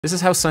This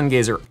is how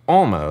Sungazer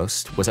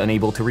almost was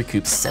unable to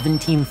recoup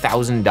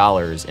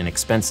 $17,000 in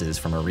expenses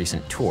from a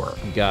recent tour.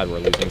 God, we're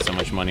losing so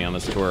much money on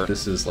this tour.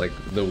 This is like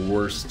the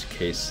worst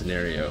case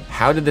scenario.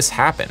 How did this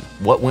happen?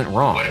 What went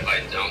wrong? What if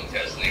I don't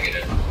test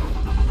negative?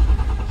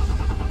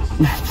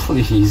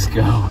 Please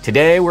go.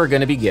 Today, we're going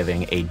to be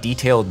giving a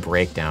detailed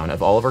breakdown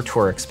of all of our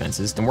tour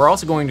expenses, and we're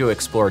also going to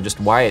explore just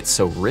why it's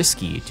so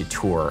risky to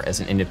tour as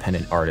an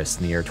independent artist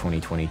in the year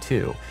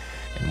 2022,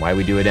 and why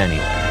we do it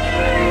anyway.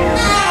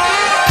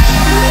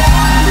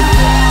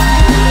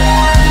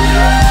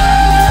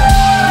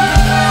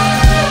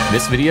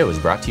 This video is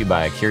brought to you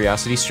by a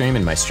CuriosityStream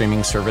and my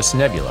streaming service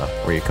Nebula,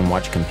 where you can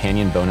watch a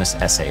companion bonus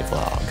essay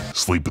vlog.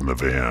 Sleep in the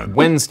van.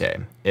 Wednesday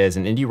is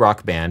an indie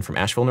rock band from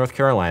Asheville, North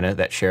Carolina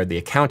that shared the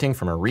accounting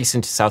from a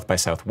recent South by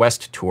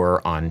Southwest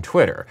tour on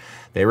Twitter.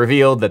 They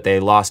revealed that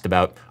they lost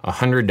about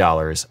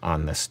 $100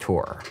 on this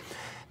tour.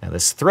 Now,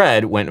 this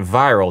thread went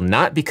viral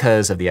not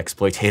because of the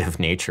exploitative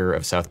nature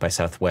of South by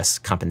Southwest's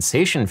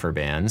compensation for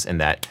bands, and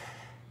that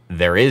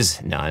there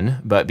is none,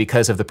 but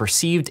because of the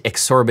perceived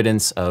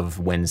exorbitance of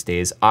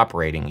Wednesday's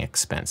operating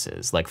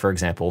expenses, like, for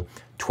example,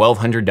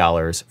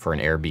 $1,200 for an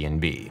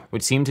Airbnb,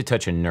 which seemed to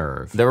touch a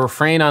nerve. The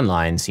refrain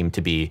online seemed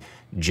to be,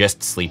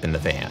 just sleep in the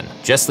van.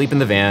 Just sleep in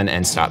the van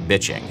and stop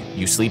bitching.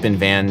 You sleep in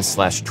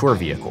van/tour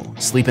vehicle.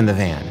 Sleep in the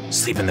van.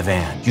 Sleep in the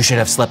van. You should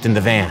have slept in the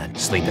van.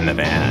 Sleep in the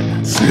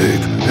van. Sleep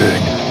in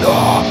the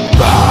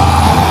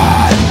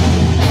van.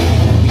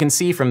 You can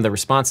see from the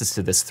responses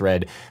to this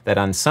thread that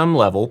on some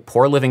level,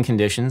 poor living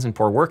conditions and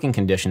poor working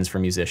conditions for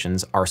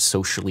musicians are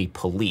socially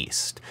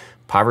policed.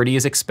 Poverty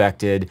is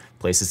expected,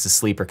 places to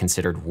sleep are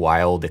considered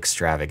wild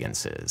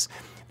extravagances.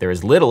 There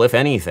is little, if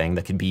anything,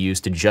 that could be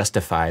used to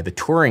justify the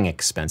touring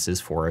expenses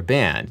for a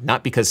band,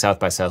 not because South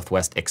by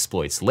Southwest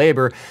exploits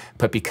labor,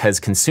 but because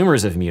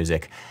consumers of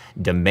music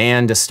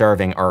demand a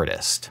starving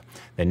artist.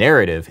 The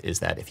narrative is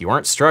that if you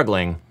aren't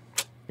struggling,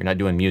 you're not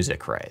doing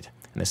music right.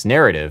 And this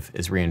narrative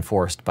is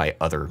reinforced by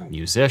other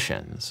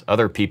musicians,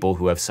 other people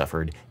who have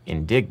suffered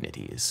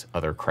indignities,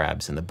 other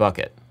crabs in the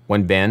bucket.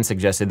 One band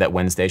suggested that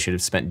Wednesday should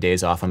have spent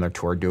days off on their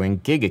tour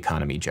doing gig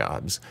economy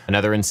jobs.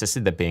 Another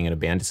insisted that being in a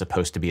band is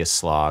supposed to be a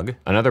slog.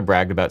 Another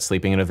bragged about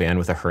sleeping in a van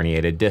with a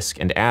herniated disc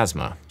and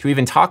asthma. To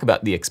even talk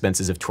about the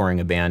expenses of touring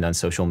a band on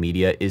social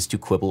media is to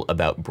quibble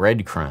about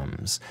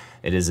breadcrumbs.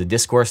 It is a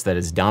discourse that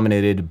is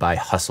dominated by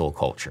hustle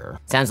culture.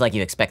 Sounds like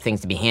you expect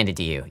things to be handed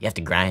to you. You have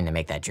to grind to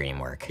make that dream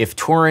work. If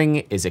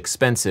touring is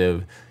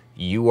expensive,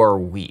 you are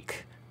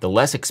weak. The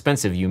less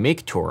expensive you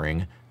make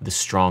touring, the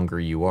stronger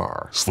you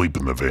are. Sleep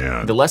in the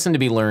van. The lesson to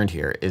be learned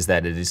here is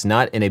that it is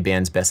not in a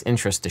band's best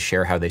interest to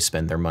share how they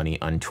spend their money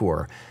on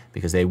tour,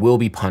 because they will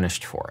be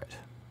punished for it.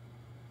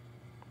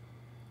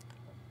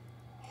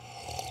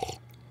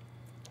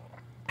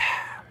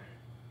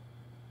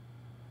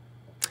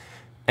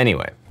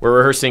 Anyway, we're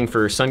rehearsing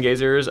for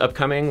Sungazer's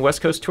upcoming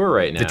West Coast tour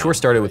right now. The tour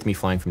started with me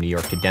flying from New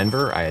York to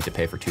Denver. I had to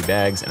pay for 2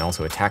 bags and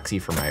also a taxi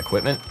for my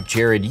equipment.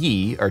 Jared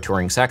Yee, our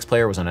touring sax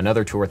player, was on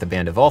another tour with the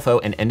band Evolfo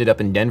and ended up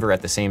in Denver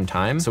at the same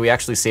time. So we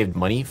actually saved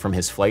money from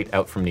his flight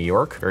out from New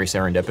York. Very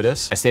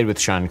serendipitous. I stayed with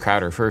Shawn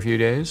Crowder for a few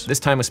days. This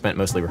time was spent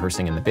mostly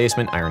rehearsing in the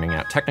basement, ironing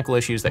out technical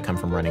issues that come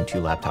from running 2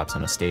 laptops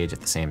on a stage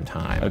at the same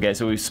time. Okay,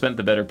 so we've spent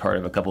the better part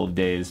of a couple of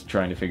days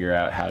trying to figure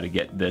out how to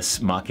get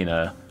this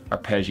Machina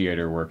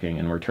arpeggiator working,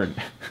 and we're turning.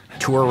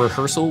 Tour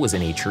rehearsal was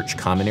in a church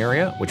common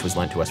area, which was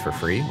lent to us for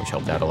free, which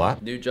helped out a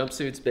lot. New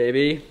jumpsuits,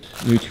 baby.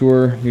 New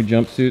tour, new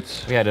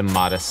jumpsuits. We had a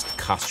modest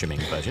costuming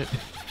budget.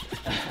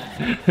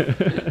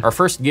 Our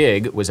first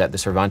gig was at the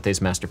Cervantes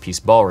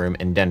Masterpiece Ballroom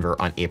in Denver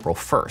on April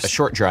 1st. A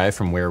short drive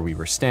from where we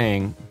were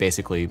staying,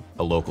 basically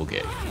a local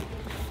gig.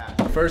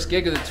 First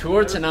gig of the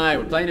tour tonight.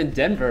 We're playing in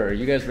Denver.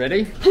 You guys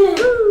ready?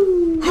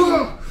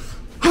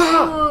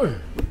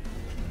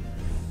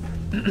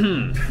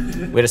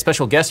 We had a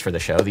special guest for the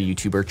show, the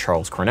YouTuber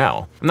Charles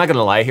Cornell. I'm not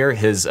gonna lie here,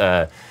 his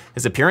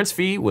appearance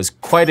fee was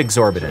quite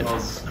exorbitant.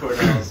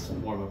 Cornell's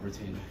warm-up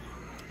routine.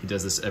 He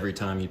does this every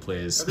time he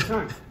plays. Every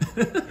time.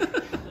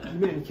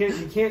 Man,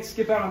 you can't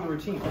skip out on the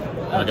routine.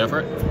 Wanna go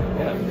for it?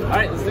 Yeah. All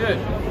right, let's do it.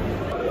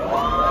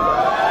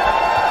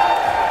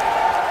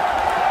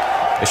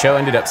 The show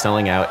ended up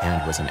selling out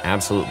and was an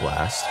absolute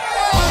blast.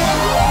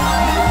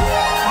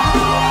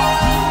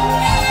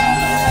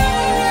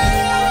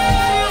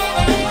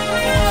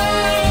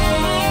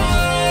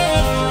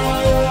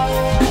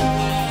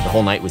 The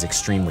whole night was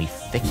extremely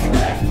thick.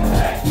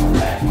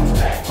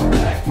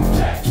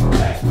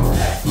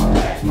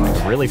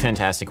 A really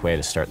fantastic way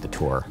to start the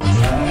tour.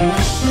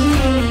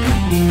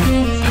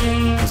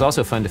 It was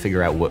also fun to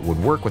figure out what would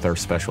work with our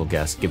special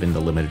guest given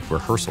the limited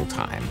rehearsal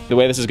time. The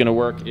way this is gonna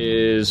work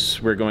is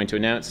we're going to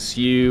announce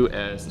you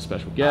as the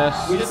special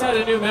guest. We just had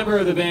a new member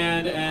of the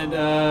band, and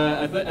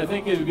I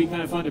think it would be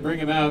kind of fun to bring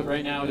him out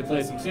right now to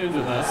play some tunes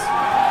with us.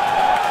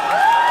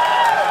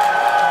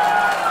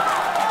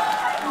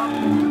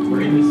 And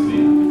we're in this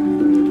band,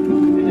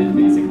 and then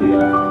basically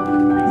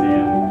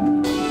exam.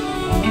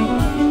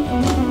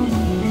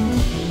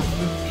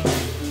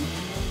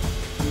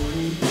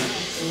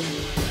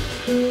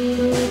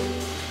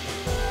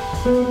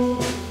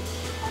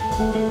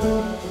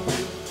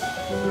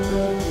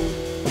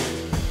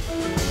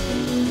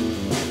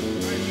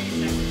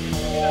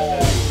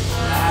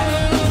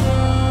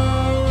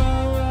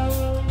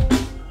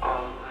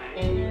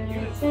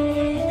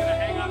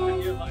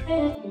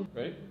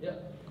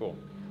 Cool.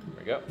 Here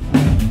we go.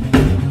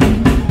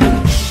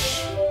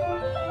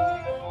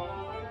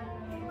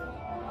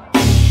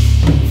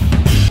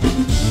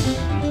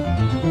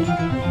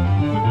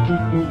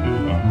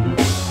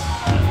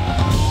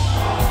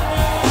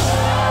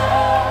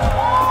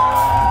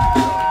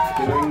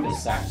 During the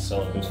sax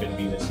solo, there's going to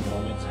be this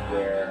moment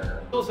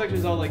where... The whole section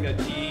is all like a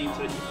D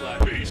to E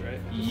flat, right?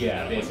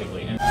 Yeah,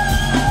 basically. And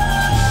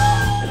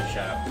I'm going to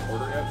shout out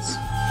quarter notes.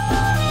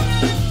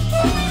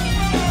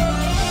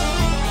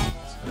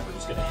 So we're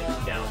just going to hit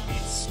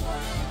downbeats.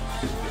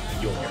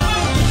 You'll hear it.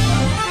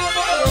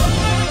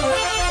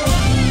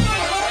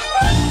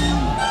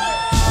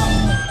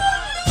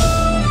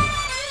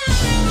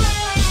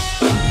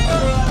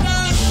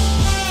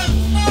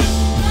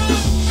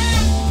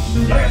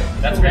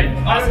 That's great.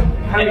 Awesome.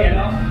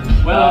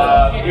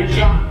 Well,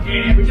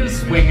 we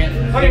just swing it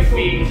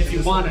if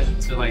you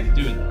wanted to like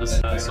do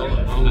a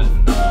solo moment.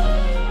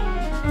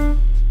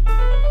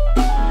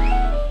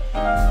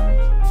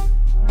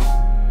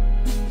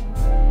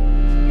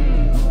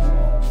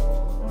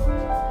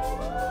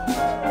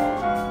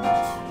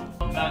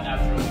 Not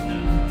naturally,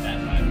 that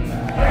time.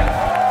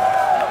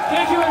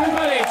 Thank you,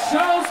 everybody.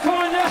 Charles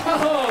Cornell.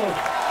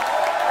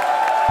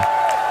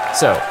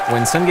 So,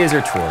 when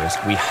Sungazer tours,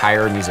 we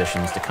hire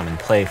musicians to come and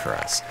play for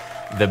us.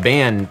 The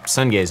band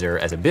Sungazer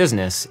as a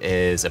business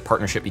is a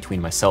partnership between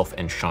myself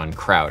and Shawn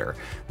Crowder.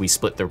 We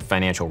split the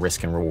financial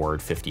risk and reward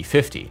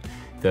 50-50.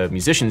 The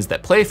musicians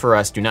that play for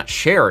us do not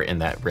share in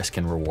that risk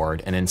and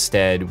reward, and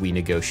instead we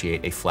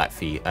negotiate a flat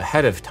fee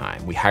ahead of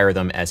time. We hire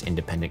them as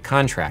independent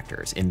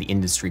contractors. In the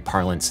industry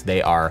parlance,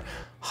 they are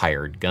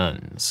hired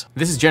guns.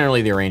 This is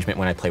generally the arrangement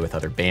when I play with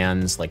other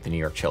bands like the New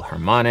York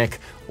Philharmonic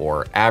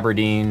or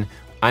Aberdeen.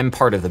 I'm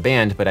part of the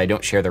band, but I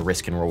don't share the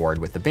risk and reward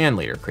with the band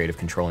leader. Creative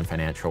control and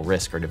financial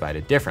risk are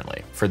divided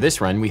differently. For this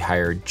run, we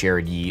hired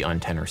Jared Yee on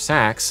tenor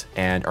sax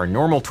and our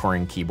normal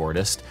touring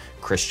keyboardist,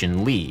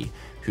 Christian Lee,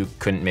 who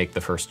couldn't make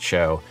the first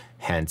show,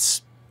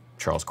 hence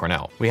Charles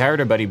Cornell. We hired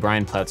our buddy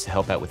Brian Plautz to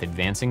help out with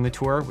advancing the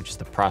tour, which is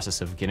the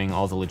process of getting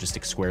all the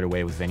logistics squared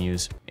away with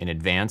venues in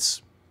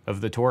advance of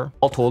the tour.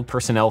 All told,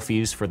 personnel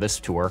fees for this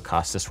tour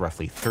cost us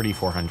roughly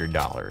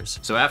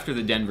 $3,400. So after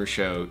the Denver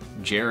show,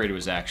 Jared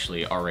was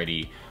actually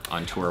already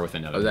on tour with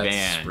another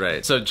band.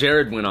 Right. So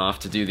Jared went off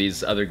to do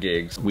these other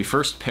gigs. We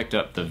first picked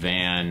up the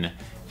van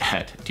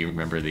at, do you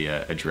remember the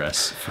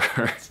address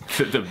for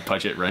the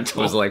budget rental?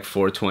 It was like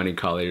 420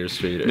 Collier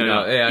Street.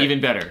 No, yeah. Even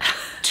better.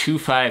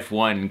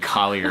 251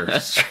 Collier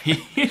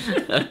Street.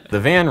 The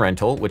van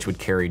rental, which would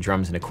carry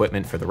drums and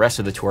equipment for the rest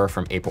of the tour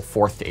from April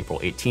 4th to April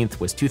 18th,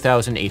 was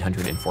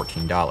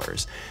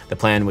 $2,814. The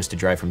plan was to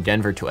drive from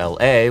Denver to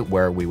LA,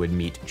 where we would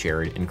meet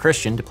Jared and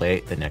Christian to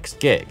play the next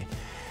gig.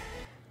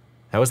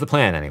 That was the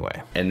plan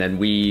anyway. And then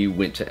we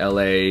went to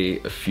LA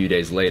a few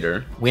days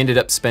later. We ended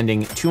up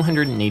spending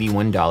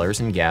 $281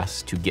 in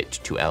gas to get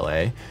to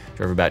LA,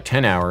 drove about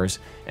 10 hours,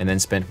 and then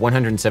spent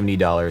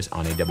 $170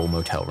 on a double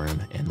motel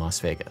room in Las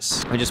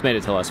Vegas. We just made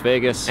it to Las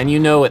Vegas, and you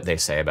know what they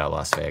say about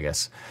Las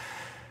Vegas.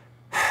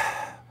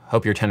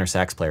 Hope your tenor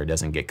sax player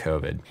doesn't get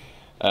COVID.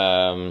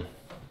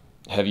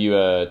 Have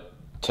you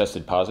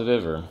tested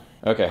positive, or?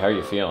 Okay, how are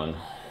you feeling?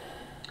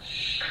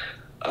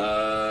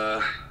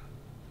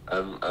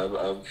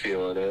 I'm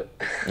feeling it.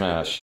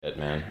 Ah, shit,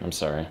 man. I'm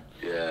sorry.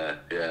 Yeah,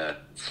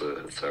 it's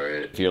all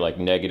right. If you're like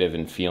negative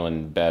and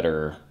feeling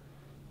better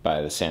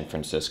by the San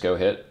Francisco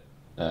hit.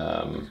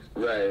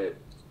 Right.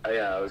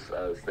 Yeah, I was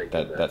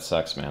thinking that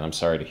sucks, man. I'm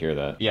sorry to hear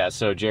that. Yeah,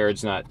 so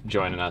Jared's not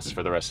joining us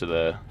for the rest of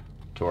the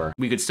tour.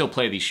 We could still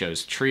play these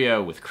shows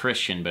trio with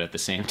Christian, but at the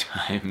same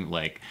time,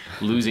 like,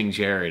 losing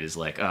Jared is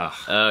like, ugh.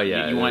 Oh,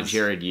 yeah. You want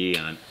Jared Yee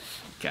on.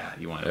 God,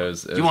 you want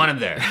him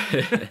there.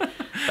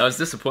 That was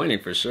disappointing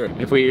for sure.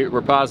 If we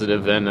were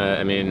positive, then,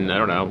 I mean, I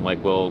don't know, like,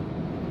 we're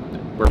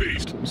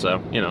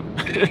so, you know.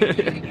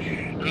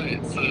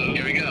 Right, so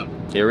here we go.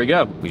 Here we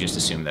go. We just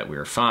assumed that we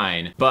were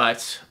fine,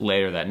 but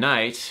later that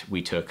night,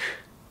 we took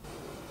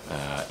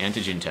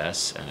antigen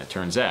tests, and it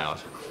turns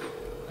out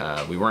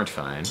we weren't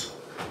fine.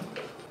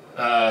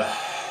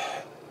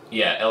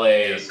 Yeah,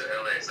 LA's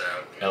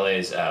out.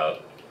 LA's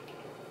out.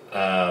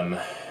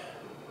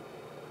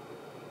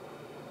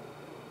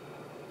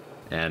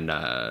 And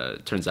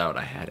turns out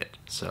I had it.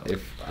 So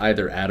if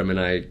either Adam and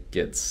I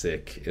get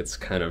sick, it's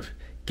kind of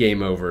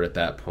game over at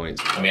that point.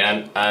 I mean,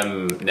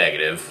 I'm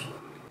negative.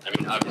 I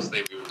mean,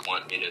 obviously we would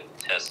want me to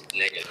test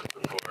negative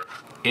before.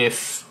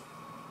 If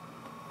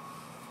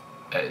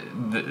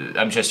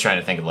I'm just trying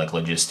to think of like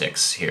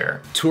logistics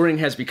here. Touring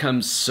has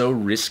become so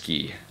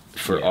risky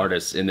for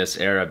artists in this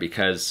era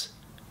because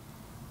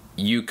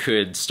you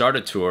could start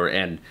a tour,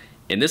 and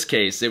in this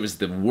case, it was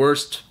the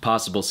worst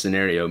possible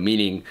scenario,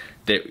 meaning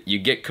that you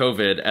get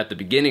COVID at the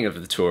beginning of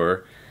the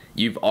tour,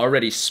 you've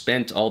already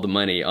spent all the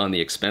money on the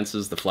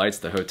expenses, the flights,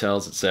 the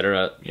hotels,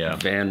 etc.,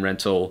 van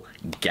rental,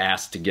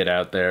 gas to get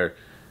out there,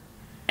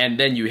 and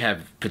then you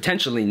have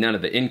potentially none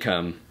of the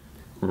income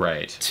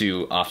Right.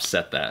 to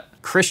offset that.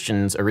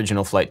 Christian's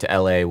original flight to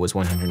LA was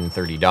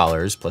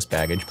 $130 plus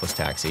baggage plus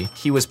taxi.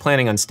 He was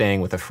planning on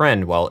staying with a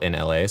friend while in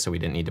LA, so we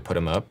didn't need to put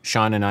him up.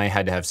 Shawn and I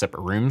had to have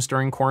separate rooms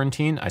during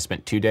quarantine. I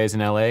spent 2 days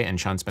in LA, and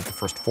Shawn spent the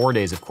first 4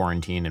 days of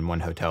quarantine in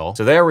one hotel.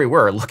 So there we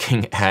were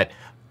looking at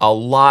a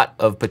lot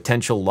of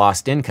potential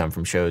lost income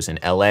from shows in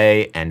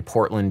LA and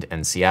Portland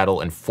and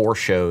Seattle and 4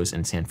 shows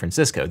in San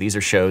Francisco. These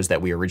are shows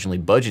that we originally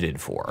budgeted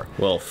for.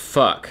 Well,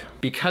 fuck.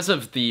 Because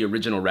of the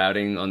original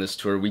routing on this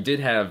tour, we did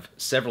have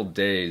several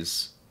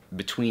days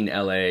between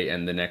LA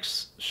and the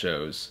next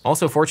shows.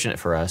 Also fortunate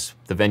for us,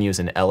 the venues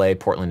in LA,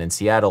 Portland, and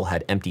Seattle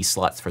had empty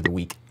slots for the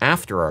week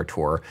after our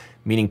tour,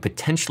 meaning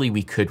potentially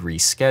we could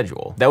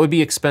reschedule. That would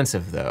be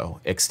expensive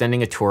though,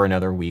 extending a tour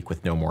another week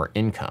with no more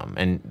income,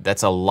 and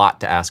that's a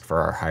lot to ask for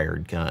our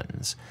hired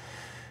guns.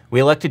 We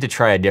elected to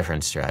try a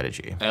different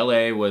strategy.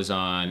 LA was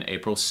on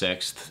April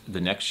 6th.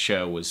 The next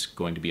show was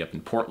going to be up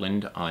in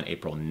Portland on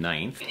April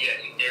 9th. Yeah,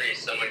 in theory,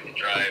 someone could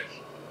drive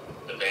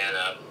the van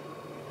up.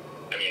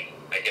 I mean,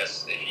 I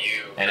guess if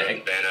you drove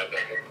the van up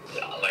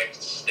and like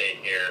stayed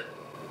here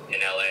in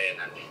LA and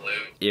then flew.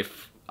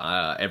 If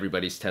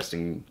everybody's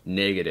testing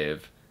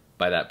negative,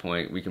 by that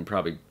point, we can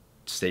probably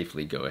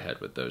safely go ahead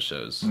with those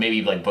shows.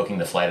 Maybe like booking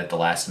the flight at the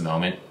last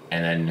moment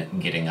and then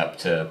getting up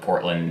to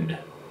Portland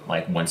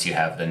like once you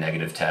have the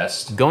negative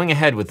test. Going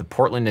ahead with the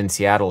Portland and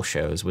Seattle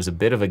shows was a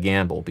bit of a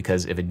gamble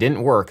because if it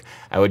didn't work,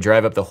 I would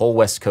drive up the whole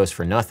West Coast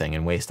for nothing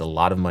and waste a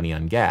lot of money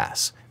on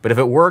gas. But if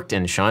it worked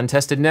and Shawn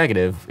tested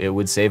negative, it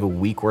would save a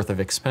week worth of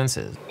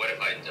expenses. What if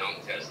I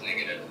don't test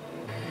negative?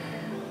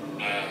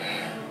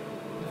 I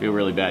feel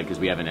really bad because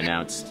we haven't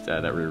announced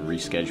that we're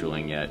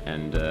rescheduling yet,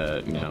 and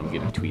you know, I'm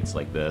getting tweets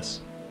like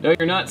this. No,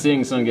 you're not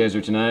seeing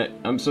Sungazer tonight.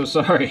 I'm so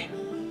sorry.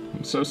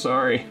 I'm so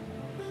sorry.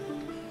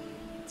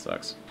 It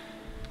sucks.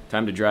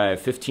 Time to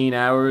drive 15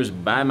 hours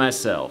by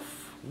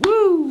myself.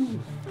 Woo!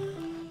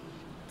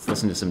 Let's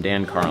listen to some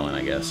Dan Carlin,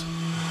 I guess.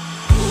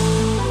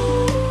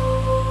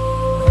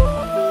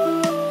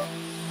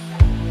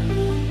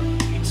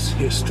 It's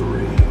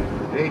history.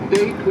 A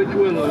date which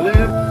will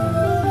live.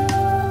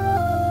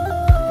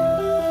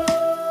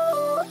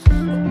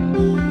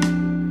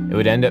 It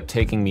would end up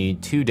taking me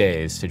 2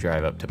 days to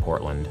drive up to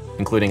Portland,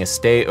 including a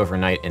stay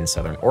overnight in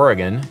Southern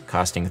Oregon,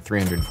 costing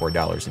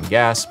 $304 in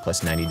gas,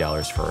 plus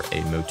 $90 for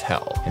a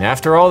motel. And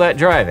after all that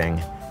driving,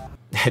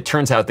 it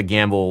turns out the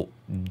gamble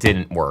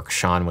didn't work.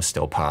 Shawn was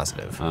still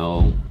positive.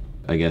 I'll,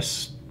 I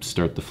guess,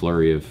 start the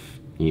flurry of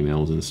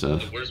emails and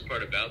stuff. The worst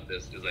part about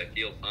this is I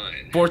feel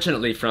fine.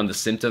 Fortunately, from the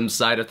symptoms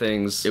side of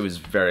things, it was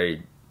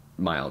very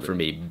mild for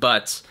me.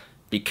 But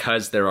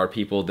because there are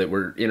people that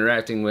we're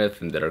interacting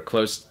with and that are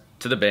close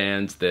to the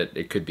band that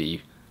it could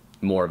be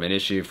more of an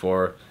issue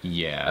for.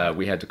 Yeah.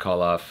 We had to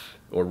call off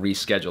or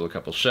reschedule a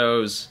couple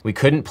shows. We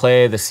couldn't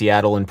play the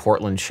Seattle and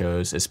Portland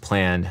shows as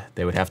planned.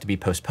 They would have to be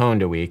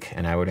postponed a week,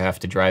 and I would have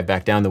to drive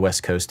back down the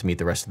West Coast to meet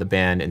the rest of the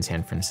band in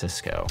San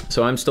Francisco.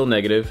 So I'm still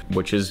negative,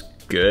 which is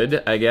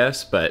good, I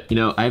guess, but you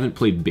know, I haven't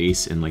played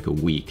bass in like a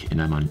week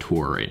and I'm on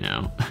tour right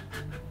now.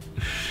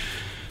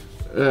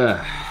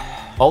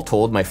 All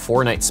told, my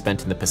 4 nights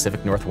spent in the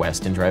Pacific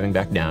Northwest and driving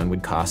back down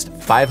would cost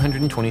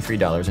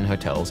 $523 in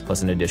hotels,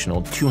 plus an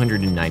additional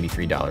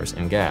 $293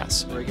 in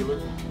gas.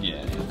 Regular?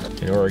 Yeah.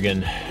 In Oregon,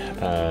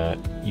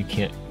 you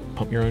can't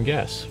pump your own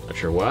gas. Not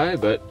sure why,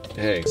 but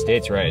hey,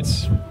 states'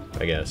 rights,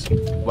 I guess.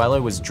 While I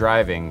was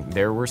driving,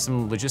 there were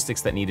some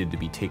logistics that needed to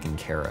be taken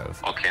care of.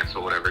 I'll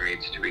cancel whatever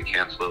needs to be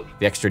canceled.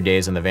 The extra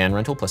days on the van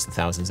rental, plus the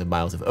thousands of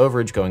miles of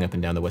overage going up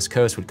and down the West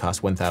Coast would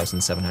cost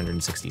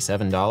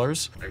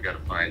 $1,767. I've got to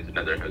find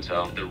another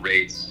hotel. The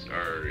rates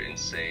are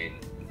insane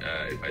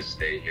if I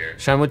stay here.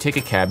 Shawn would take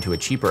a cab to a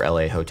cheaper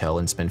LA hotel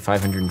and spend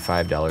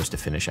 $505 to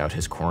finish out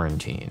his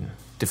quarantine.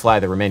 To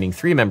fly the remaining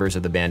 3 members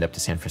of the band up to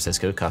San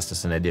Francisco cost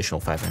us an additional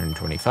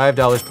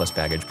 $525 plus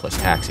baggage plus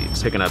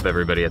taxis. Picking up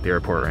everybody at the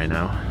airport right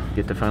now.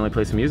 Get to finally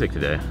play some music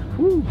today.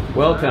 Woo.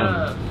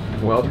 Welcome.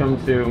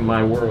 Welcome to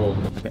my world.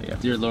 Okay, yeah.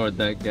 Dear Lord,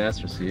 that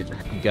gas receipt.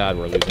 God,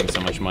 we're losing so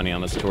much money on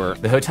this tour.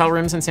 The hotel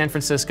rooms in San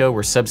Francisco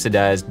were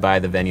subsidized by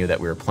the venue that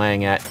we were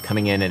playing at,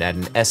 coming in at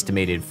an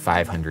estimated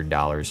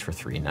 $500 for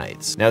 3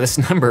 nights. Now this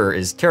number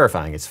is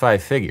terrifying, it's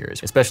 5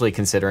 figures, especially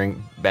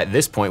considering at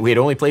this point we had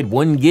only played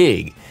 1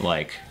 gig.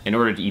 Like, in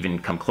order to even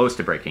come close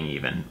to breaking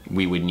even,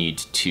 we would need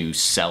to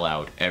sell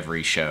out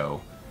every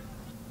show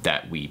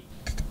that we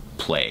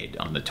played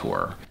on the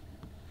tour.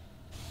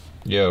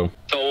 Yo.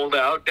 Sold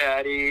out,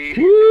 Daddy.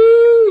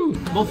 Woo!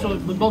 Both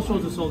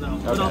shows are sold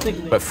out. But I'll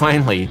take But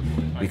finally,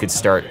 we could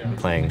start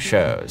playing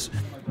shows.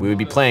 We would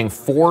be playing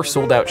 4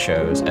 sold-out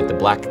shows at the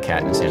Black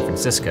Cat in San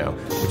Francisco,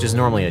 which is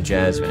normally a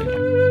jazz venue.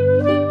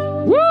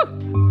 Woo!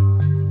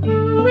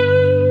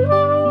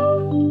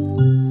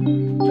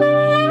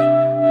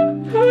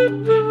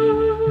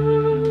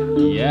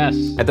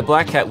 Yes. At the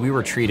Black Cat, we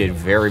were treated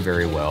very,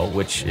 very well,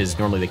 which is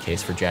normally the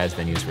case for jazz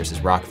venues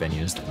versus rock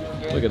venues.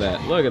 Look at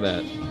that. Look at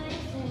that.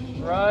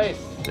 Right.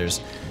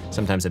 There's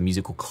sometimes a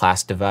musical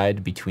class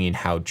divide between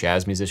how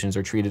jazz musicians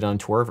are treated on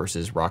tour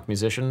versus rock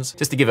musicians.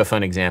 Just to give a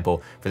fun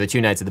example, for the 2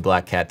 nights at the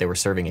Black Cat, they were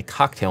serving a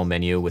cocktail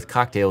menu with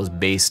cocktails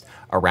based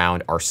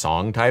around our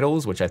song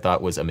titles, which I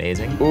thought was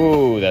amazing.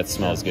 Ooh, that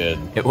smells good.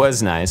 It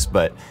was nice,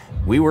 but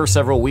we were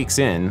several weeks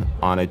in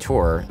on a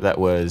tour that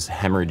was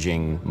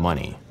hemorrhaging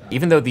money.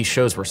 Even though these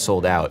shows were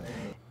sold out,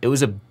 it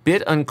was a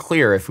bit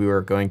unclear if we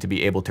were going to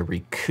be able to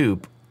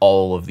recoup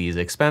all of these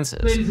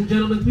expenses. Ladies and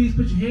gentlemen, please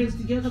put your hands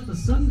together for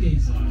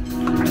Sungazer.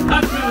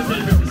 Let's go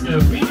to the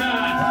episode. We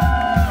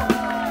got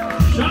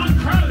Shawn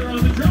Crowder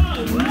on the drums.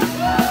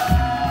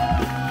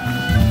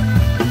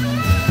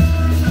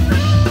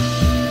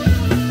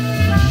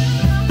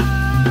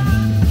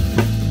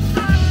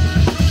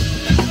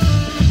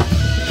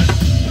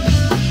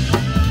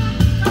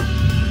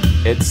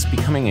 It's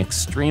becoming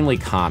extremely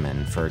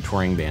common for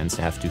touring bands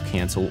to have to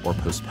cancel or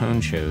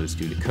postpone shows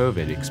due to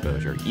COVID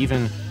exposure,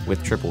 even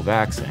with triple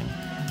vaxxing.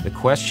 The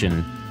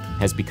question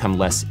has become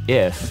less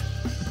if,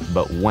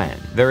 but when.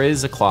 There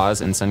is a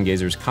clause in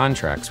Sungazer's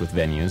contracts with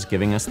venues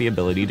giving us the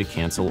ability to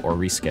cancel or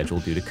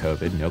reschedule due to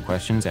COVID, no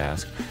questions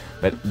asked,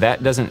 but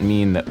that doesn't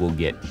mean that we'll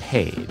get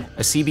paid.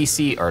 A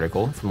CBC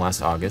article from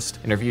last August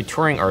interviewed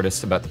touring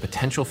artists about the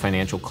potential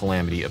financial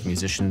calamity of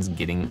musicians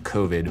getting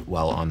COVID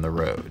while on the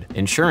road.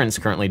 Insurance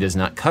currently does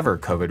not cover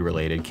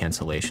COVID-related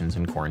cancellations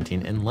and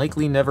quarantine, and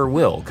likely never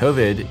will.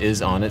 COVID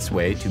is on its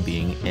way to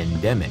being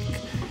endemic.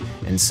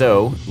 And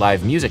so,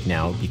 live music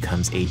now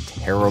becomes a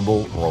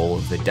terrible roll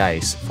of the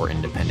dice for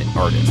independent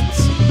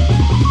artists.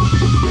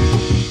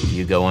 Do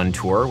you go on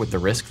tour with the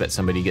risk that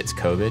somebody gets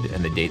COVID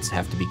and the dates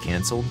have to be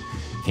canceled?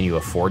 Can you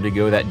afford to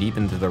go that deep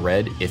into the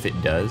red if it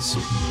does?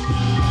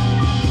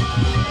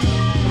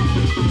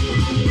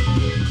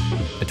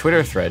 A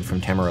Twitter thread from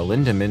Tamara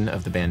Lindemann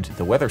of the band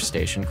The Weather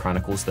Station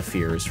chronicles the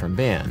fears from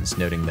bands,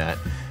 noting that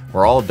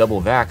we're all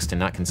double vaxxed and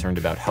not concerned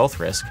about health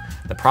risk.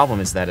 The problem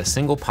is that a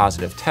single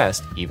positive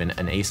test, even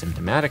an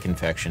asymptomatic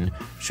infection,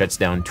 shuts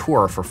down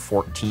tour for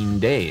 14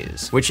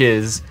 days, which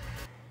is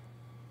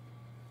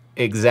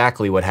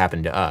exactly what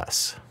happened to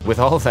us. With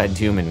all of that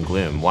doom and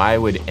gloom, why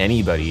would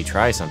anybody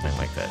try something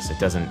like this? It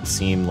doesn't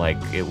seem like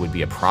it would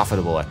be a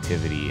profitable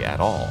activity at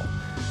all.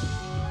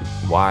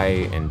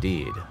 Why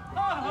indeed?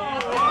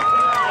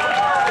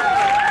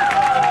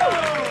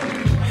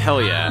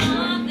 Hell yeah.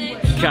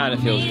 Kinda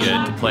feels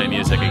good to play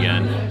music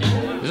again.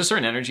 There's a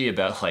certain energy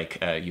about like,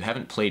 you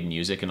haven't played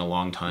music in a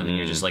long time and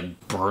you're just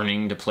like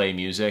burning to play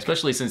music,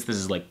 especially since this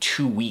is like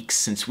 2 weeks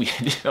since we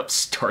ended up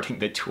starting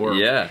the tour.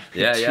 Yeah.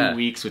 2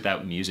 weeks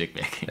without music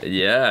making.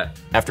 Yeah.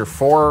 After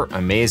 4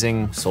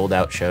 amazing sold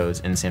out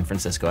shows in San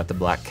Francisco at the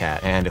Black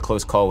Cat and a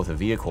close call with a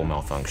vehicle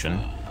malfunction.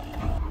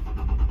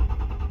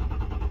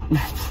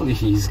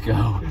 Please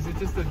go. Is it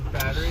just a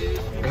battery?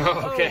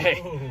 Oh,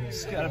 okay. Oh,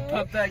 just gotta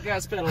pump that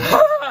gas pedal.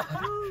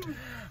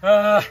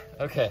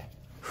 Okay.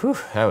 Whew,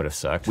 that would have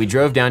sucked. We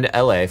drove down to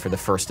LA for the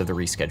first of the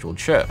rescheduled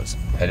shows.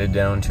 Headed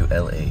down to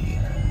LA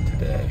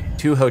today.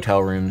 2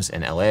 hotel rooms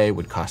in LA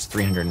would cost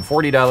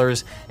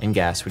 $340 and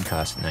gas would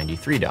cost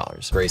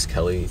 $93. Grace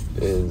Kelly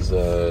is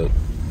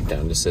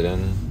down to sit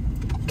in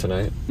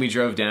tonight. We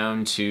drove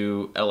down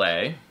to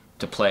LA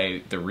to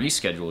play the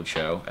rescheduled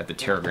show at the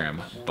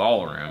Terragram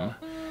Ballroom,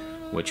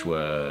 which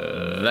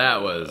was...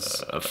 That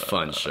was a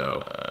fun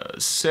show.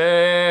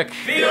 Sick!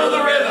 Feel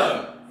the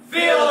rhythm!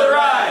 Feel the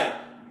ride!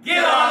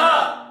 Get on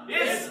up!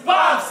 It's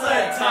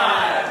bobsled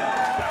time!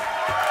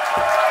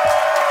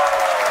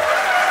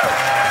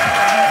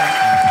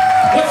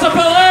 What's up,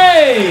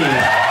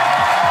 LA?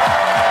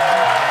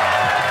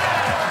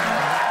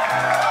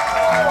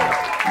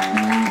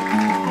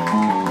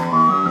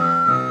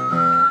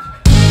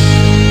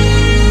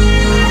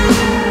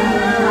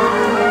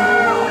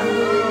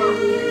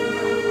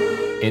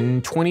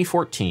 In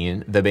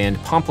 2014, the band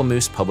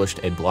Pomplamoose published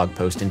a blog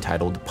post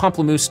entitled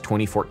Pomplamoose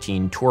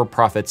 2014 Tour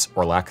Profits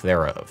or Lack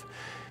Thereof.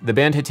 The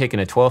band had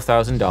taken a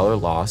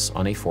 $12,000 loss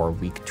on a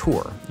 4-week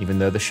tour, even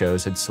though the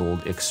shows had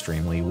sold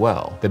extremely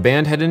well. The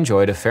band had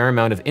enjoyed a fair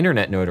amount of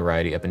internet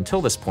notoriety up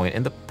until this point,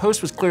 and the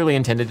post was clearly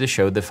intended to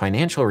show the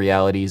financial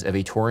realities of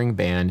a touring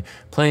band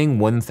playing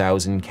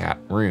 1,000-cap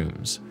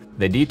rooms.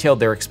 They detailed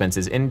their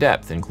expenses in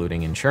depth,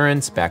 including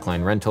insurance,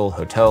 backline rental,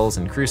 hotels,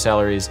 and crew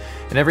salaries,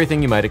 and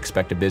everything you might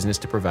expect a business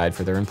to provide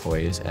for their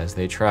employees as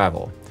they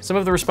travel. Some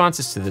of the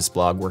responses to this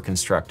blog were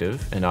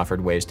constructive and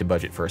offered ways to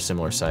budget for a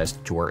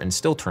similar-sized tour and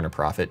still turn a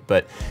profit,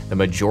 but the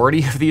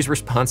majority of these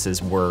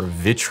responses were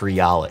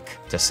vitriolic,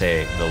 to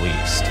say the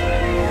least.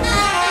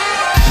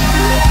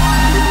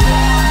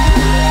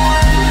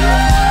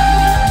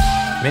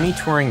 Many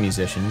touring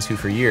musicians who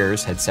for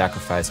years had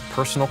sacrificed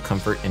personal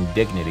comfort and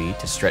dignity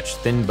to stretch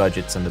thin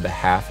budgets on the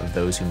behalf of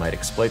those who might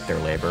exploit their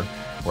labor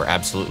were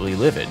absolutely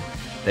livid.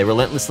 They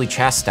relentlessly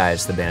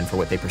chastised the band for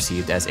what they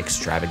perceived as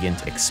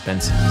extravagant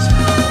expenses.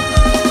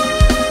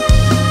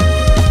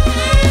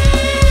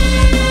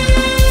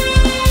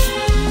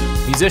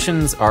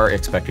 Musicians are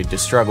expected to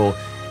struggle.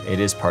 It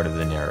is part of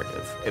the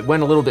narrative. It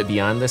went a little bit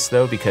beyond this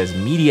though, because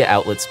media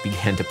outlets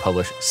began to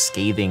publish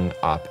scathing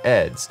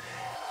op-eds.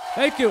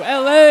 Thank you,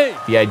 LA!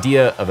 The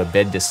idea of a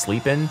bed to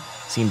sleep in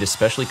seemed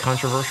especially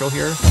controversial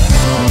here.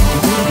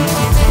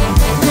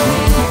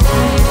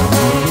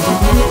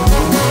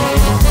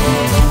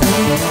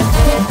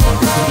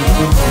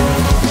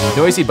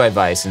 Noisy by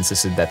Vice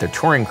insisted that their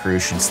touring crew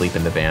should sleep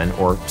in the van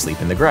or sleep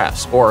in the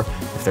grass, or,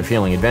 if they're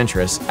feeling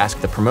adventurous, ask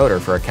the promoter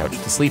for a couch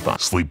to sleep on.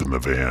 Sleep in the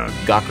van.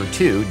 Gawker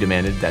 2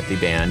 demanded that the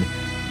band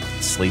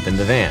sleep in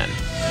the van.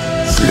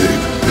 Sleep in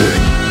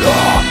the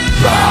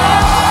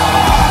van!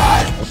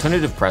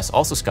 Alternative press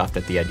also scoffed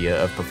at the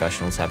idea of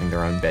professionals having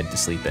their own bed to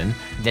sleep in.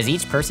 Does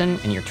each person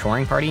in your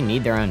touring party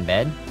need their own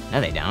bed?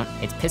 No, they don't.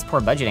 It's piss poor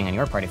budgeting on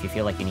your part if you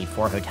feel like you need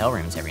 4 hotel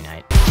rooms every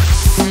night.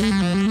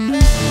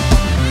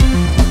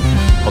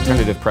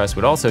 Alternative press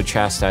would also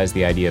chastise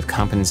the idea of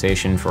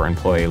compensation for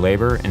employee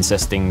labor,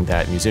 insisting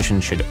that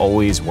musicians should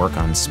always work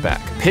on spec.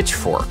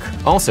 Pitchfork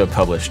also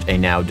published a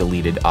now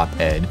deleted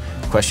op-ed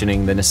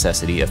questioning the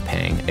necessity of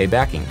paying a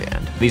backing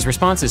band. These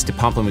responses to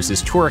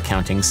Pomplamooses' tour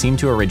accounting seem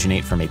to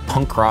originate from a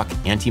punk rock,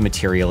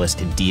 anti-materialist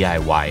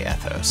DIY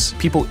ethos.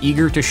 People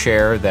eager to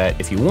share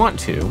that if you want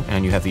to,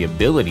 and you have the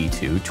ability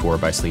to, tour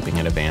by sleeping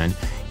in a van,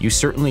 you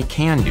certainly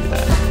can do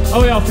that.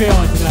 How are y'all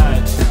feeling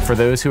tonight? For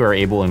those who are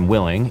able and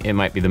willing, it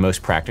might be the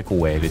most practical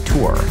way to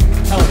tour.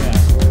 Hell yeah.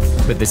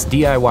 But this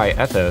DIY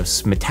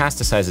ethos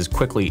metastasizes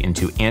quickly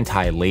into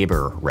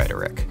anti-labor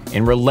rhetoric.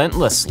 In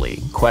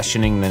relentlessly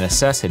questioning the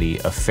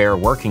necessity of fair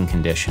working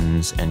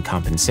conditions and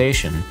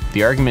compensation,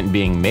 the argument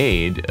being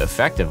made,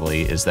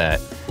 effectively, is that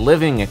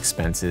living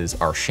expenses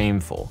are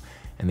shameful,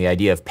 and the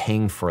idea of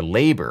paying for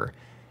labor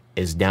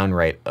is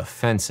downright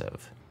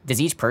offensive.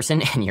 Does each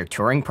person in your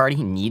touring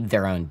party need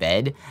their own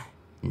bed?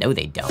 No,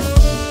 they don't.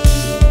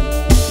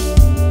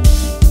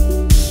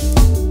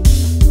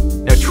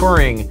 Now,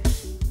 touring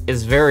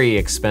is very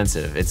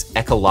expensive. It's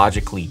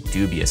ecologically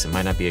dubious. It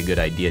might not be a good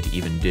idea to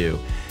even do.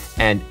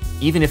 And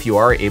even if you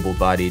are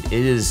able-bodied, it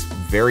is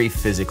very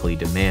physically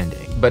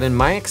demanding. But in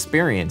my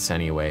experience,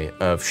 anyway,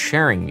 of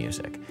sharing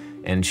music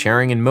and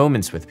sharing in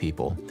moments with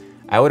people,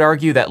 I would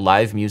argue that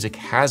live music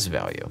has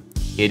value.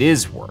 It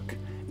is work,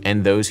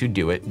 and those who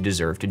do it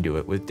deserve to do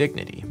it with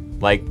dignity,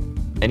 like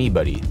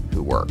anybody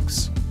who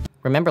works.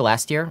 Remember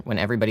last year when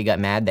everybody got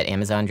mad that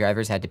Amazon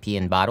drivers had to pee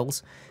in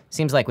bottles?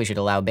 Seems like we should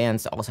allow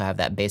bands to also have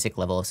that basic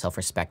level of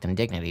self-respect and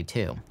dignity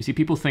too. You see,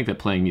 people think that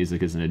playing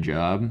music isn't a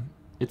job.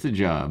 It's a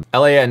job.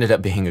 LA ended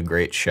up being a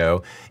great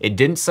show. It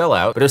didn't sell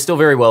out, but it was still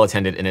very well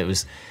attended, and it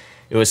was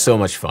so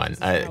much fun.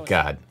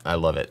 God, I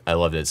love it. I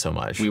loved it so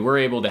much. We were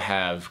able to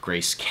have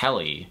Grace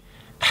Kelly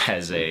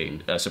as a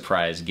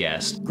surprise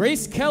guest.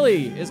 Grace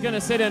Kelly is gonna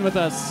sit in with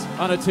us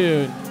on a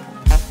tune.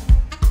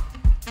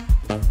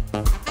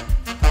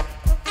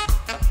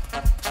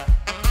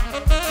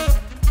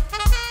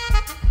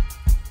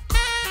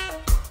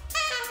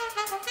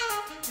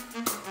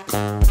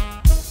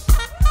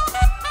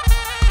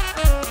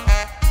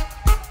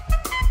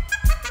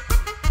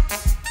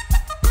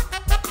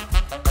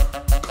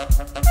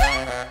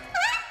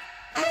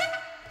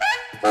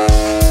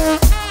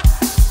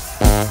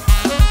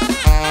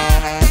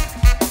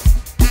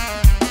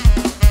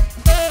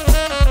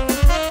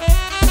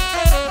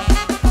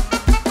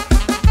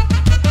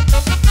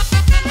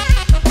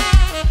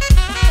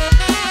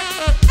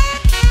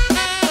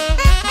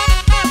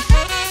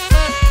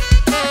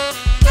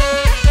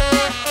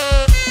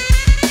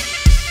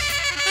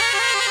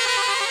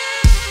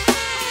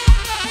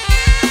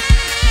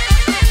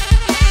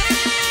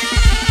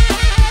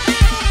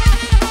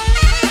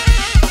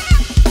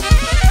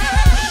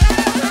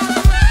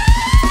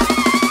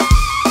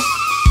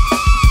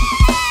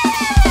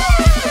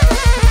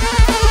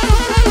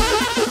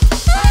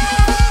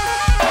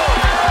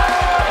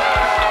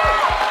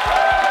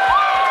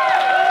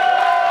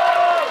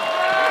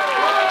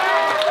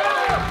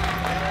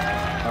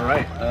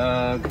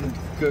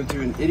 Go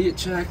do an idiot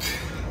check.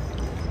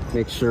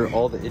 Make sure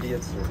all the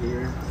idiots are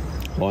here.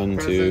 1,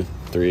 2,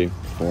 3,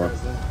 4.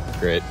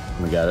 Great,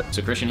 we got it.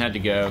 So Christian had to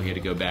go. He had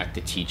to go back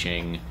to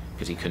teaching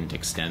because he couldn't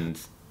extend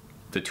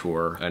the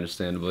tour.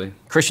 Understandably.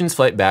 Christian's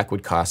flight back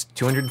would cost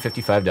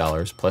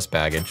 $255 plus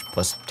baggage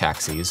plus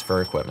taxis for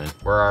equipment.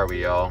 Where are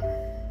we, y'all?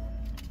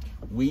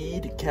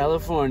 Weed,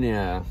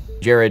 California.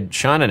 Jared,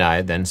 Shawn, and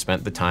I then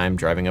spent the time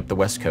driving up the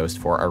West Coast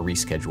for our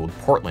rescheduled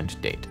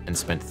Portland date and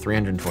spent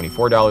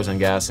 $324 on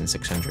gas and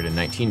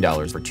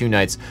 $619 for 2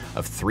 nights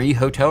of 3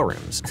 hotel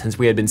rooms. Since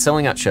we had been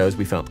selling out shows,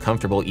 we felt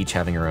comfortable each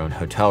having our own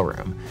hotel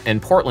room. In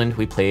Portland,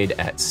 we played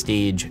at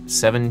Stage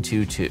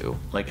 722.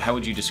 Like, how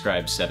would you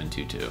describe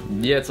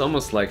 722? Yeah, it's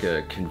almost like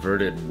a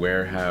converted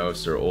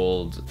warehouse or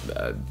old,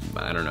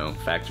 I don't know,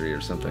 factory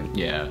or something.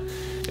 Yeah.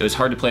 It was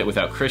hard to play it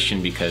without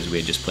Christian because we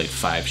had just played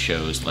 5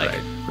 shows, like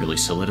really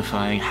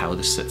solidifying how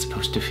the set's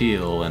supposed to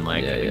feel and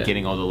like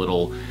getting all the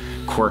little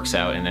quirks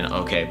out, and then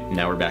okay,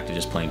 now we're back to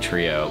just playing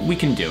trio. We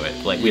can do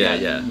it. Like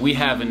we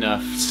have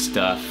enough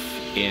stuff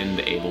in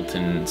the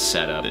Ableton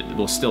setup. It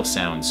will still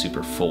sound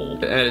super full.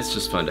 And it's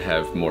just fun to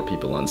have more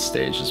people on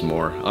stage. There's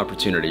more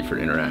opportunity for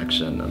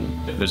interaction.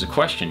 And there's a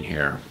question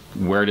here.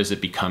 Where does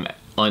it become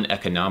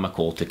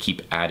uneconomical to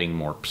keep adding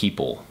more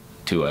people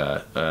to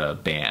a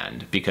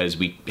band, because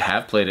we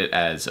have played it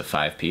as a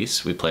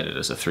 5-piece, we played it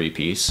as a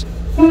 3-piece.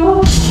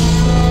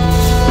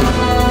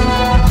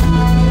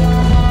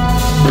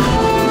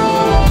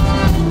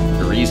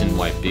 The reason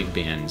why big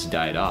bands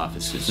died off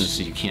is just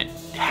you can't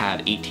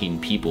have 18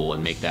 people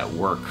and make that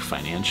work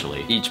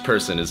financially. Each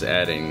person is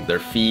adding their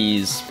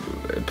fees,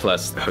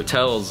 plus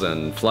hotels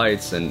and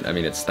flights, and I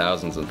mean, it's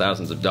thousands and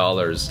thousands of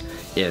dollars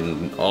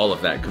in all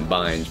of that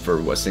combined for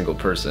a single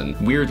person.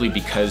 Weirdly,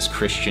 because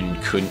Christian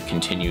couldn't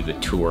continue the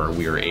tour,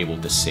 we were able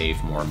to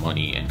save more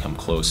money and come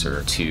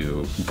closer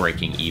to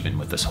breaking even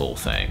with this whole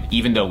thing.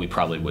 Even though we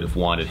probably would have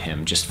wanted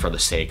him just for the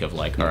sake of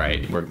like, all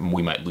right,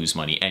 we might lose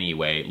money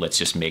anyway, let's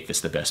just make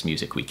this the best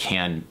music we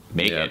can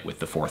make it with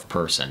the 4th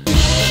person.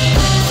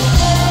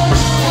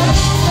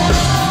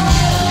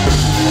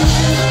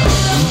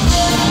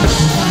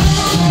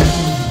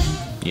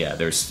 Yeah,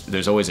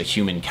 there's always a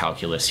human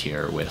calculus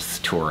here with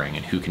touring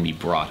and who can be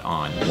brought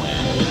on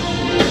when.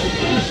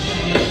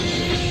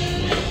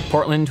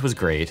 Portland was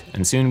great,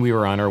 and soon we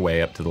were on our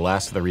way up to the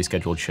last of the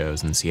rescheduled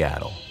shows in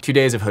Seattle. 2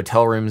 days of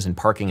hotel rooms and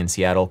parking in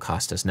Seattle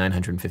cost us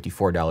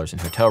 $954 in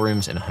hotel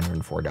rooms and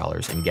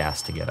 $104 in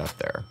gas to get up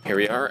there. Here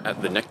we are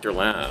at the Nectar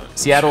Lounge.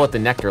 Seattle at the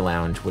Nectar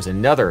Lounge was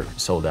another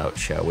sold-out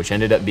show, which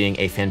ended up being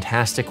a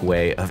fantastic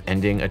way of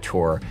ending a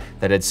tour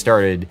that had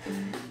started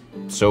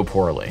so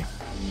poorly.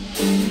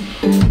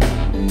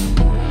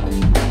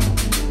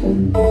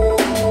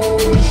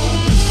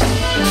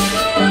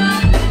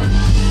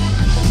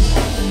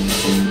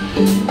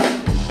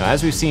 Now,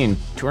 as we've seen,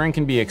 touring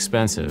can be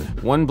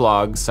expensive. One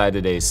blog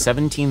cited a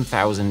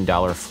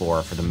 $17,000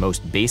 floor for the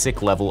most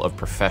basic level of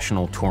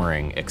professional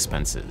touring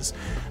expenses.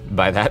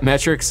 By that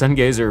metric,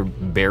 Sungazer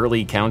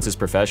barely counts as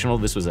professional.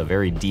 This was a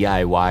very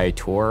DIY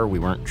tour. We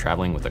weren't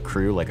traveling with a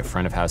crew like a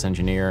front of house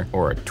engineer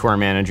or a tour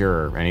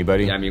manager or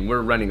anybody. Yeah, I mean,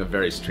 we're running a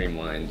very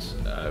streamlined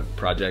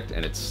project,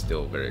 and it's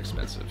still very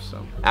expensive,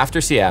 so.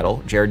 After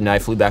Seattle, Jared and I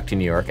flew back to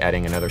New York,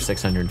 adding another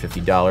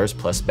 $650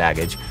 plus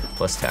baggage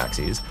plus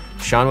taxis.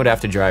 Shawn would have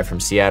to drive from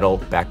Seattle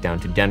back down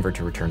to Denver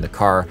to return the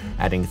car,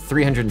 adding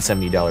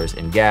 $370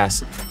 in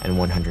gas and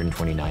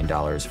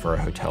 $129 for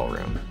a hotel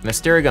room. Now,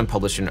 Stereo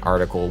published an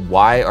article,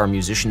 Why Are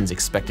Musicians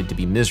Expected to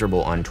Be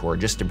Miserable on Tour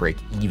Just to Break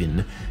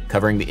Even?,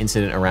 covering the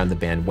incident around the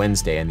band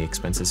Wednesday and the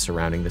expenses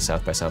surrounding the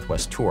South by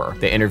Southwest tour.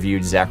 They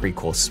interviewed Zachary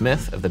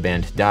Cole-Smith of the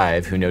band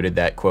Dive, who noted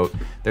that, quote,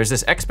 "There's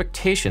this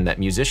expectation that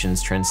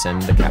musicians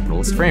transcend the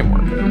capitalist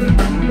framework."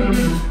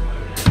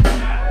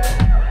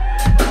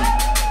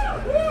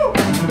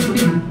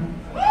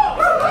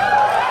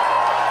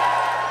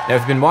 Now,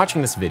 if you've been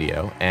watching this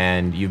video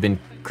and you've been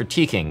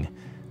critiquing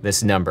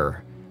this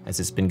number as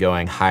it's been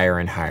going higher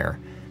and higher,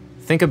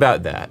 think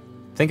about that.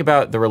 Think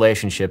about the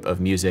relationship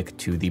of music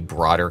to the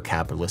broader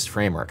capitalist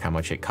framework, how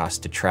much it costs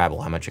to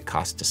travel, how much it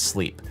costs to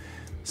sleep,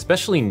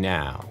 especially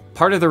now.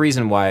 Part of the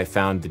reason why I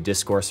found the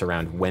discourse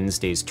around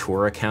Wednesday's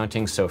tour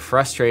accounting so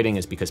frustrating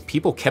is because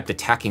people kept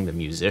attacking the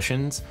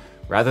musicians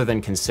rather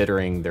than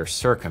considering their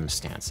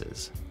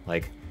circumstances.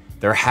 Like,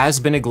 there has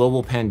been a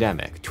global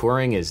pandemic.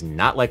 Touring is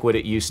not like what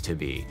it used to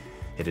be.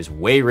 It is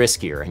way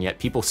riskier, and yet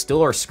people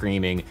still are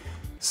screaming,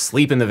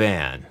 sleep in the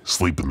van.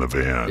 Sleep in the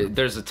van.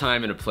 There's a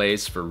time and a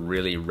place for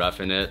really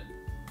roughing it.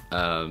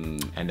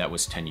 And that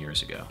was 10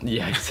 years ago.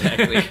 Yeah,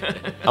 exactly.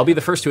 I'll be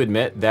the first to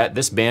admit that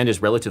this band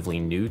is relatively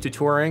new to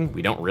touring.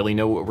 We don't really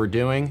know what we're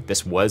doing.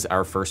 This was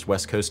our first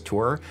West Coast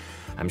tour.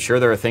 I'm sure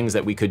there are things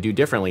that we could do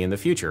differently in the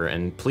future,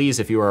 and please,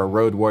 if you are a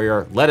road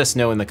warrior, let us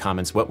know in the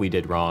comments what we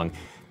did wrong.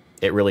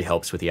 It really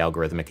helps with the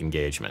algorithmic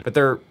engagement. But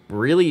there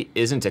really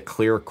isn't a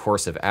clear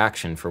course of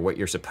action for what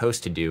you're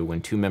supposed to do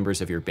when 2 members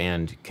of your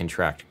band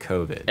contract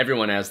COVID.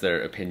 Everyone has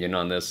their opinion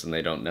on this, and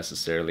they don't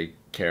necessarily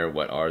care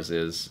what ours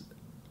is.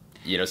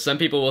 You know, some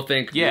people will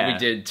think we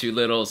did too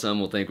little,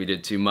 some will think we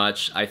did too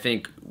much. I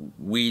think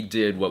we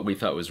did what we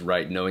thought was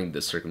right, knowing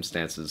the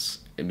circumstances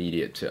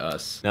immediate to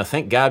us. Now,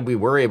 thank God we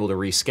were able to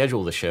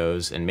reschedule the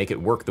shows and make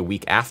it work the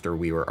week after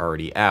we were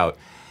already out.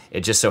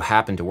 It just so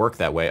happened to work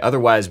that way.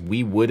 Otherwise,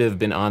 we would have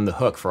been on the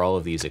hook for all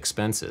of these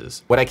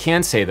expenses. What I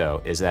can say,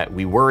 though, is that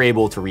we were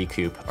able to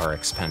recoup our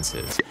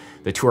expenses.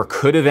 The tour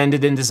could have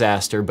ended in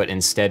disaster, but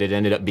instead it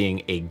ended up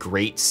being a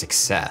great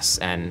success.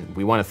 And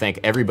we want to thank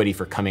everybody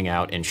for coming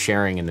out and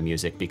sharing in the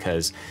music,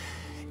 because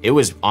it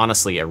was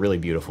honestly a really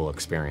beautiful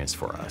experience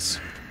for us.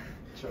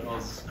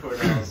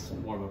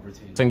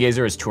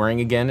 Sungazer is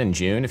touring again in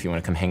June if you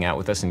want to come hang out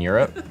with us in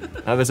Europe.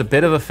 Now, there's a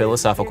bit of a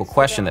philosophical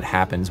question that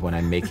happens when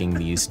I'm making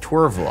these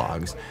tour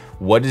vlogs.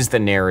 What is the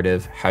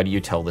narrative? How do you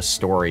tell the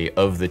story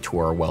of the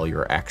tour while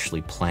you're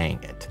actually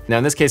playing it? Now,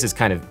 in this case, it's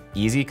kind of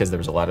easy because there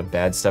was a lot of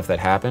bad stuff that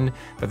happened,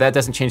 but that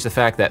doesn't change the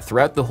fact that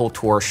throughout the whole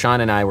tour,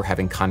 Shawn and I were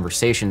having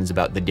conversations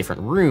about the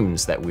different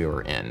rooms that we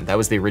were in. That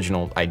was the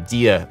original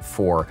idea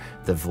for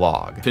the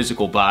vlog.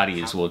 Physical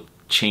bodies will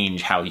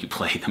change how you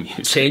play the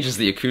music. Changes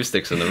the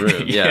acoustics in the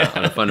room, yeah,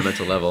 on a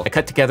fundamental level. I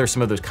cut together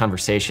some of those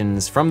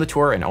conversations from the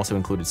tour and also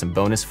included some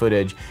bonus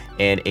footage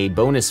and a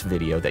bonus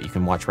video that you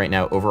can watch right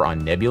now over on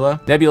Nebula.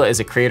 Nebula is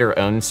a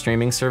creator-owned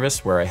streaming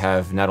service where I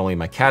have not only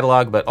my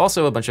catalog, but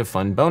also a bunch of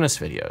fun bonus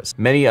videos.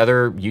 Many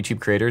other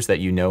YouTube creators that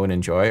you know and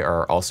enjoy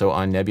are also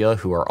on Nebula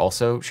who are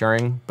also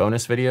sharing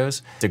bonus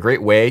videos. It's a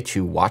great way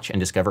to watch and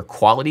discover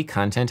quality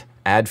content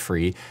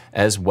ad-free,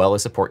 as well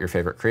as support your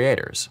favorite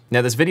creators.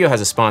 Now, this video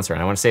has a sponsor,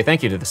 and I want to say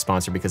thank you to the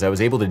sponsor because I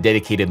was able to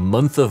dedicate a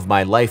month of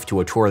my life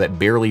to a tour that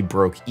barely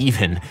broke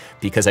even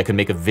because I could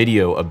make a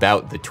video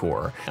about the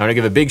tour. I want to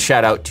give a big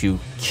shout out to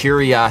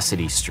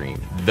CuriosityStream,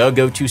 the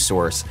go-to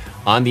source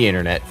on the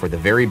internet for the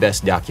very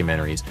best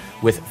documentaries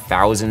with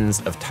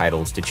thousands of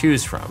titles to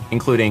choose from,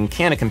 including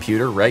Can a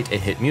Computer Write a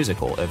Hit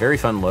Musical, a very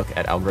fun look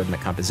at algorithmic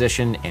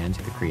composition and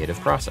the creative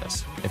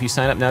process. If you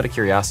sign up now to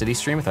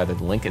CuriosityStream with either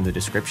the link in the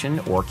description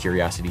or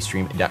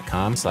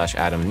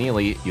curiositystream.com/Adam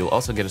Neely, you'll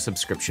also get a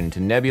subscription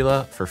to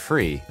Nebula for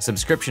free. A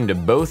subscription to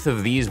both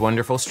of these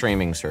wonderful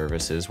streaming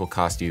services will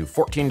cost you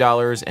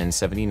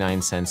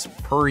 $14.79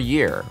 per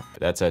year.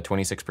 That's a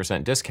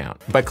 26% discount.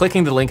 By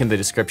clicking the link in the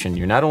description,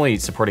 you're not only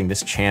supporting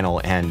this channel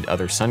and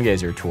other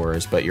Sungazer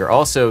tours, but you're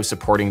also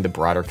supporting the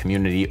broader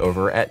community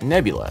over at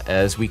Nebula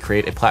as we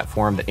create a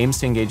platform that aims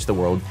to engage the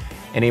world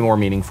in a more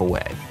meaningful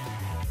way.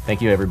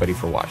 Thank you everybody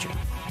for watching.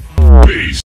 Peace.